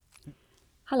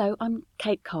Hello, I'm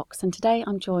Kate Cox, and today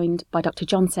I'm joined by Dr.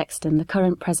 John Sexton, the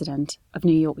current president of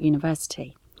New York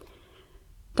University.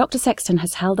 Dr. Sexton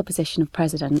has held the position of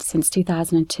president since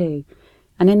 2002,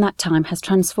 and in that time has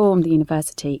transformed the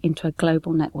university into a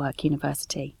global network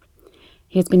university.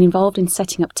 He has been involved in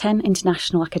setting up 10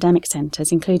 international academic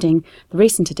centres, including the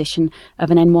recent addition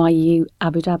of an NYU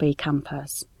Abu Dhabi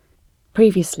campus.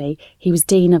 Previously, he was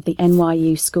Dean of the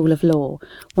NYU School of Law,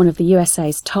 one of the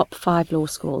USA's top 5 law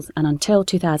schools, and until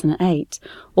 2008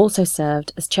 also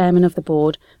served as chairman of the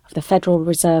board of the Federal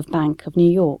Reserve Bank of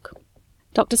New York.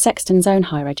 Dr. Sexton's own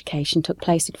higher education took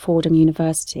place at Fordham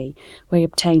University, where he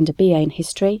obtained a BA in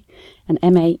History, an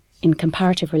MA in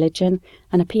Comparative Religion,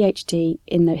 and a PhD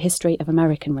in the History of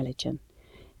American Religion.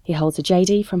 He holds a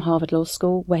JD from Harvard Law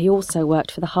School, where he also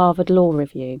worked for the Harvard Law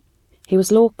Review. He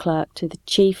was law clerk to the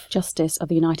Chief Justice of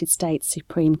the United States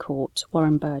Supreme Court,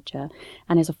 Warren Burger,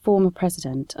 and is a former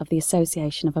president of the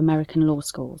Association of American Law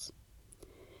Schools.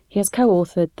 He has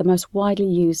co-authored the most widely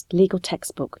used legal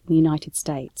textbook in the United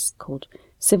States, called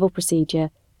Civil Procedure,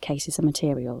 Cases and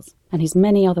Materials, and his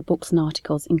many other books and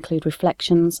articles include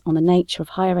reflections on the nature of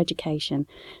higher education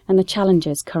and the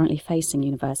challenges currently facing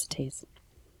universities.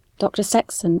 Dr.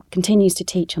 Sexton continues to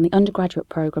teach on the undergraduate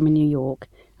program in New York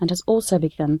and has also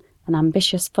begun an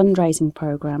ambitious fundraising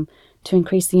program to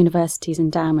increase the university's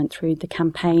endowment through the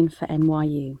Campaign for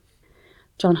NYU.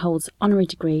 John holds honorary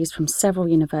degrees from several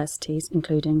universities,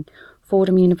 including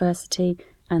Fordham University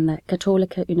and the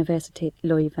Catholique Université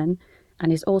Leuven,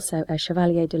 and is also a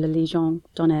Chevalier de la Légion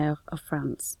d'honneur of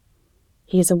France.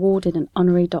 He is awarded an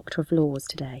honorary Doctor of Laws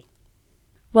today.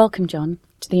 Welcome, John,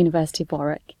 to the University of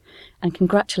Warwick, and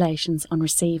congratulations on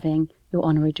receiving your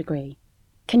honorary degree.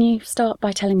 Can you start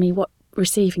by telling me what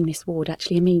receiving this award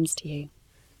actually means to you?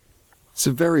 It's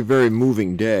a very, very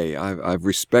moving day. I've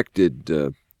respected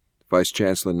Vice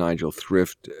Chancellor Nigel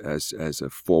Thrift as a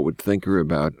forward thinker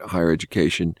about higher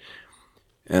education,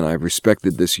 and I've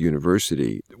respected this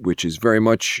university, which is very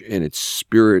much in its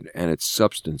spirit and its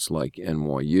substance like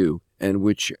NYU, and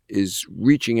which is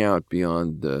reaching out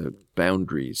beyond the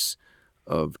boundaries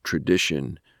of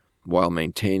tradition while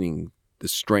maintaining the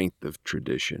strength of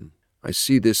tradition. I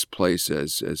see this place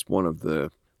as one of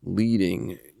the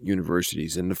leading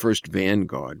universities and the first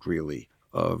vanguard, really,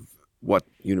 of what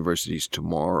universities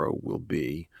tomorrow will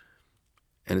be.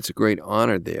 And it's a great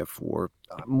honor, therefore.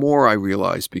 More I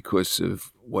realize because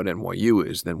of what NYU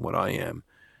is than what I am,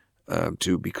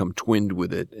 to become twinned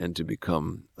with it and to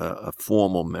become a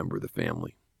formal member of the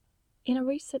family. In a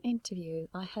recent interview,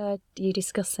 I heard you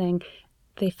discussing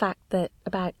the fact that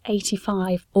about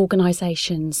 85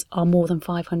 organisations are more than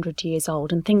 500 years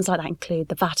old, and things like that include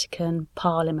the Vatican,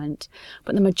 Parliament,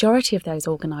 but the majority of those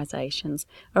organisations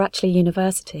are actually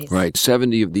universities. Right,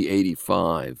 70 of the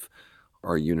 85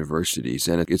 are universities,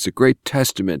 and it's a great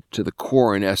testament to the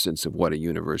core and essence of what a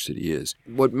university is.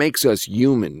 What makes us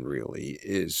human, really,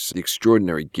 is the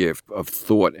extraordinary gift of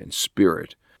thought and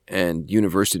spirit. And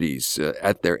universities,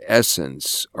 at their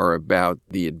essence, are about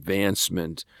the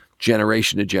advancement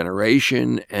generation to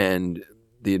generation and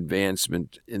the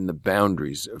advancement in the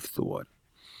boundaries of thought.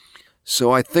 So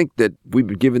I think that we've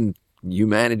been given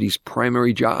humanity's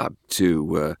primary job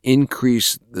to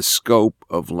increase the scope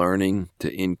of learning,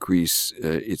 to increase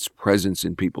its presence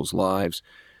in people's lives,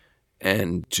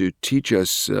 and to teach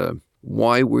us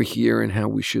why we're here and how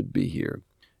we should be here.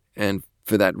 And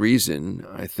for that reason,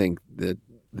 I think that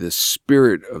the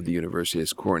spirit of the university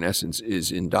as core and essence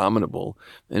is indomitable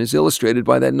and is illustrated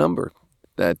by that number,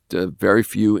 that very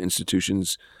few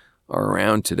institutions are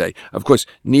around today. Of course,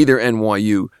 neither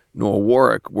NYU nor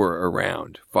Warwick were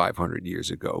around 500 years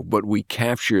ago, but we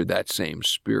capture that same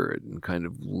spirit and kind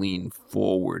of lean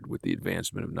forward with the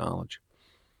advancement of knowledge.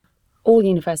 All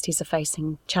universities are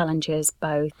facing challenges,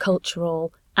 both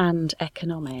cultural and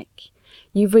economic.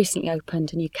 You've recently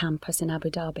opened a new campus in Abu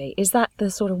Dhabi. Is that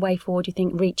the sort of way forward, you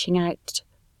think, reaching out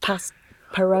past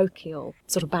parochial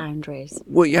sort of boundaries?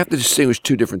 Well, you have to distinguish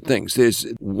two different things. There's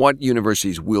what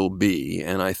universities will be,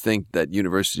 and I think that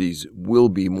universities will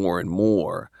be more and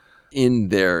more in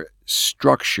their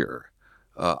structure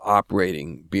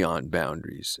operating beyond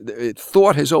boundaries.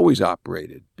 Thought has always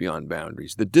operated beyond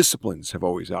boundaries. The disciplines have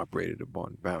always operated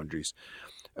beyond boundaries.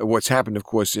 What's happened, of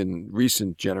course, in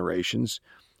recent generations,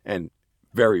 and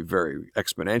very, very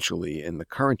exponentially in the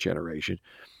current generation,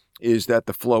 is that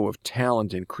the flow of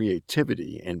talent and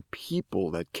creativity and people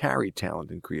that carry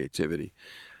talent and creativity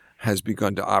has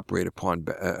begun to operate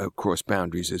across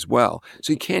boundaries as well.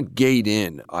 So you can't gate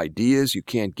in ideas, you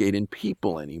can't gate in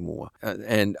people anymore.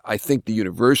 And I think the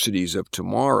universities of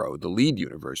tomorrow, the lead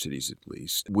universities at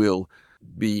least, will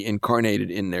be incarnated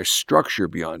in their structure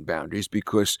beyond boundaries,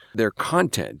 because their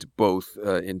content, both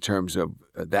in terms of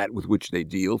that with which they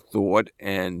deal, thought,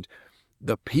 and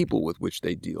the people with which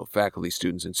they deal, faculty,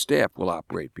 students, and staff, will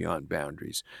operate beyond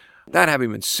boundaries. That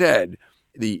having been said,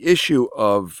 the issue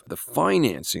of the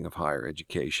financing of higher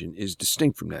education is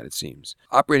distinct from that, it seems.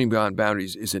 Operating beyond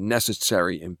boundaries is a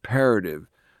necessary imperative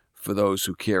for those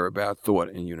who care about thought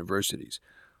in universities.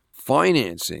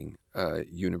 Financing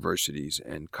universities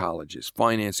and colleges,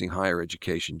 financing higher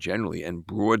education generally, and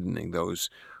broadening those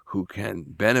who can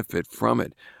benefit from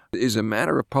it is a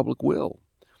matter of public will.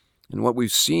 And what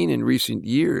we've seen in recent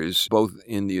years, both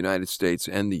in the United States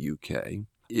and the UK,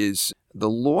 is the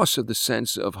loss of the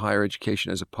sense of higher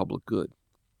education as a public good.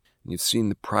 And you've seen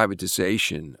the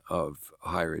privatization of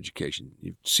higher education.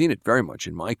 You've seen it very much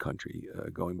in my country,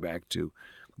 going back to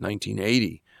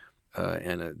 1980,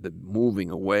 and the moving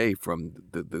away from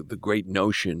the great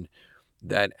notion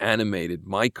that animated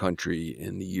my country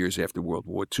in the years after World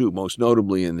War II, most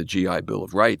notably in the GI Bill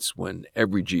of Rights, when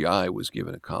every GI was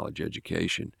given a college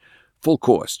education, full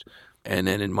cost. And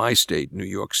then in my state, New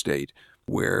York State,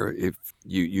 where if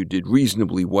you did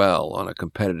reasonably well on a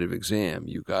competitive exam,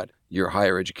 you got your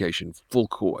higher education full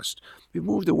cost. We've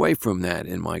moved away from that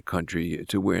in my country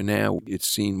to where now it's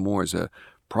seen more as a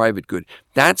private good.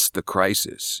 That's the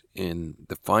crisis in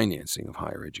the financing of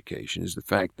higher education, is the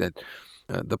fact that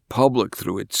the public,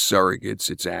 through its surrogates,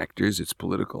 its actors, its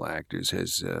political actors,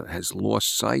 has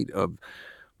lost sight of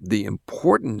the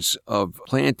importance of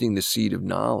planting the seed of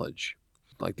knowledge.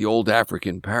 Like the old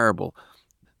African parable,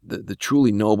 the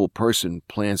truly noble person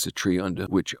plants a tree under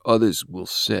which others will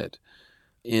sit.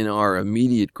 In our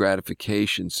immediate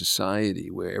gratification society,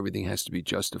 where everything has to be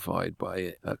justified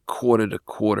by a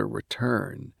quarter-to-quarter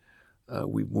return,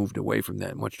 we've moved away from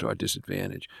that, much to our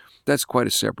disadvantage. That's quite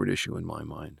a separate issue in my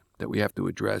mind that we have to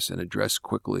address, and address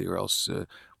quickly, or else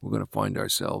we're going to find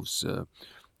ourselves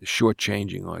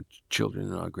shortchanging our children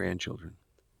and our grandchildren.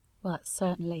 Well, that's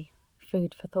certainly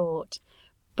food for thought.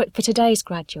 But for today's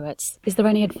graduates, is there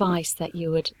any advice that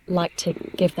you would like to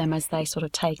give them as they sort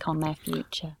of take on their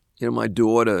future? You know, my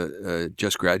daughter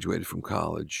just graduated from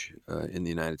college in the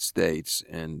United States,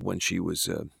 and when she was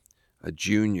a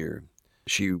junior,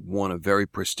 she won a very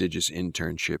prestigious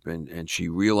internship, and she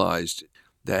realized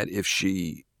that if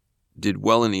she did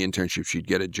well in the internship, she'd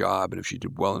get a job, and if she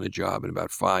did well in a job, in about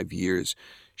 5 years,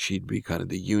 she'd be kind of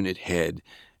the unit head,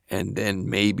 and then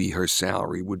maybe her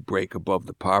salary would break above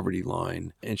the poverty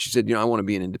line. And she said, I want to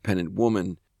be an independent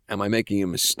woman. Am I making a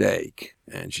mistake?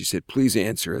 And she said, please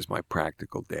answer as my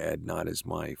practical dad, not as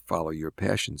my follow your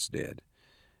passions dad.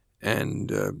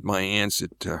 And my answer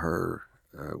to her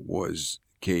was,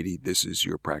 Katie, this is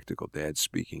your practical dad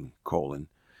speaking,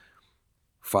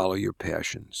 follow your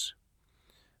passions.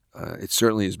 It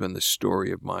certainly has been the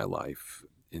story of my life.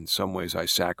 In some ways, I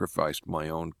sacrificed my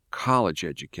own college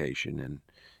education and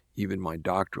even my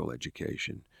doctoral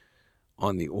education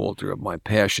on the altar of my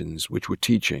passions, which were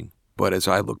teaching. But as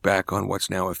I look back on what's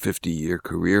now a 50-year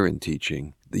career in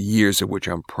teaching, the years of which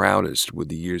I'm proudest were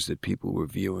the years that people were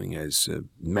viewing as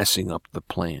messing up the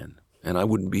plan. And I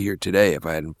wouldn't be here today if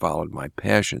I hadn't followed my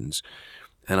passions.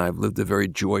 And I've lived a very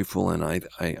joyful, and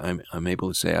I'm able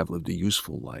to say I've lived a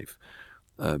useful life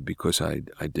because I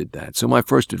did that. So my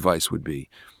first advice would be,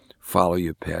 follow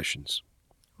your passions.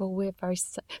 Well, we're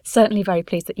certainly very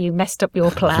pleased that you messed up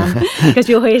your plan because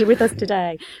you're here with us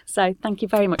today. So thank you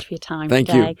very much for your time today.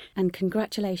 Thank you. And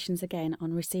congratulations again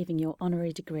on receiving your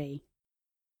honorary degree.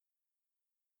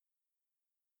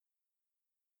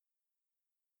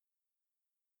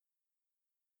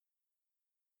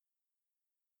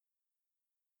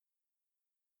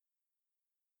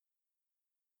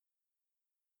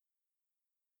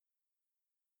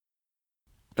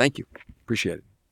 Thank you. Appreciate it.